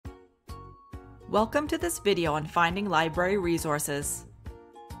Welcome to this video on finding library resources.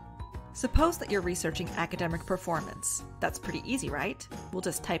 Suppose that you're researching academic performance. That's pretty easy, right? We'll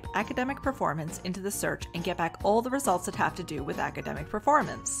just type academic performance into the search and get back all the results that have to do with academic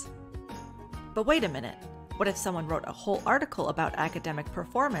performance. But wait a minute, what if someone wrote a whole article about academic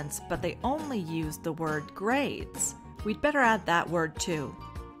performance, but they only used the word grades? We'd better add that word too.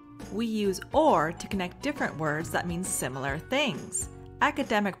 We use OR to connect different words that mean similar things.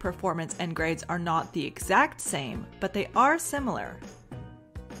 Academic performance and grades are not the exact same, but they are similar.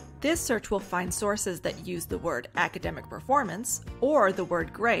 This search will find sources that use the word academic performance, or the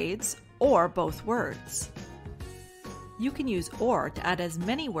word grades, or both words. You can use OR to add as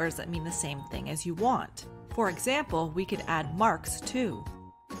many words that mean the same thing as you want. For example, we could add marks too.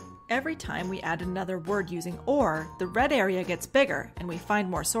 Every time we add another word using OR, the red area gets bigger and we find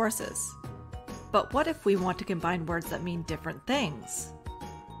more sources. But what if we want to combine words that mean different things?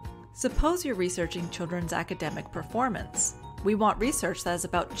 Suppose you're researching children's academic performance. We want research that is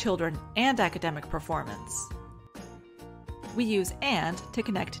about children and academic performance. We use AND to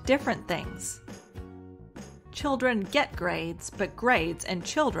connect different things. Children get grades, but grades and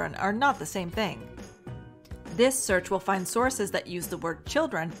children are not the same thing. This search will find sources that use the word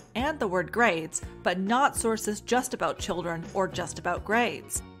children and the word grades, but not sources just about children or just about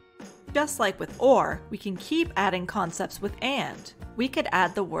grades. Just like with OR, we can keep adding concepts with AND. We could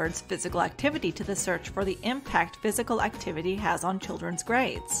add the words physical activity to the search for the impact physical activity has on children's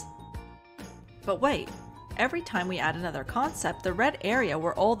grades. But wait, every time we add another concept, the red area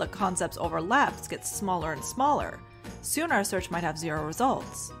where all the concepts overlap gets smaller and smaller. Soon our search might have 0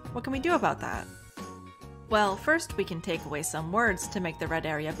 results. What can we do about that? Well, first we can take away some words to make the red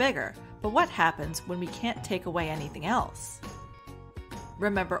area bigger, but what happens when we can't take away anything else?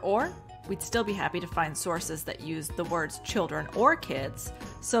 Remember OR? We'd still be happy to find sources that use the words children or kids,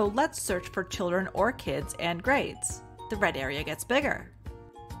 so let's search for children or kids and grades. The red area gets bigger.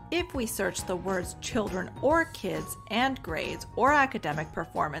 If we search the words children or kids and grades or academic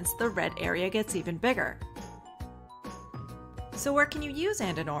performance, the red area gets even bigger. So where can you use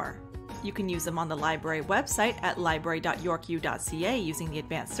AND and OR? You can use them on the library website at library.yorku.ca using the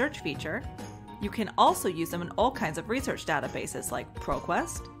advanced search feature. You can also use them in all kinds of research databases like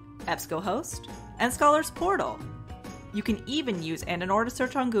ProQuest, EBSCOhost, and Scholars Portal. You can even use AND and OR to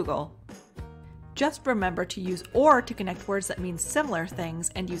search on Google. Just remember to use OR to connect words that mean similar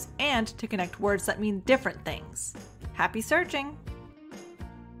things and use AND to connect words that mean different things. Happy searching!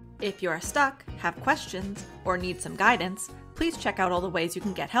 If you are stuck, have questions, or need some guidance, please check out all the ways you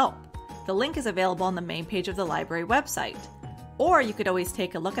can get help. The link is available on the main page of the library website. Or you could always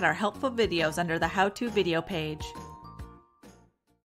take a look at our helpful videos under the How To video page.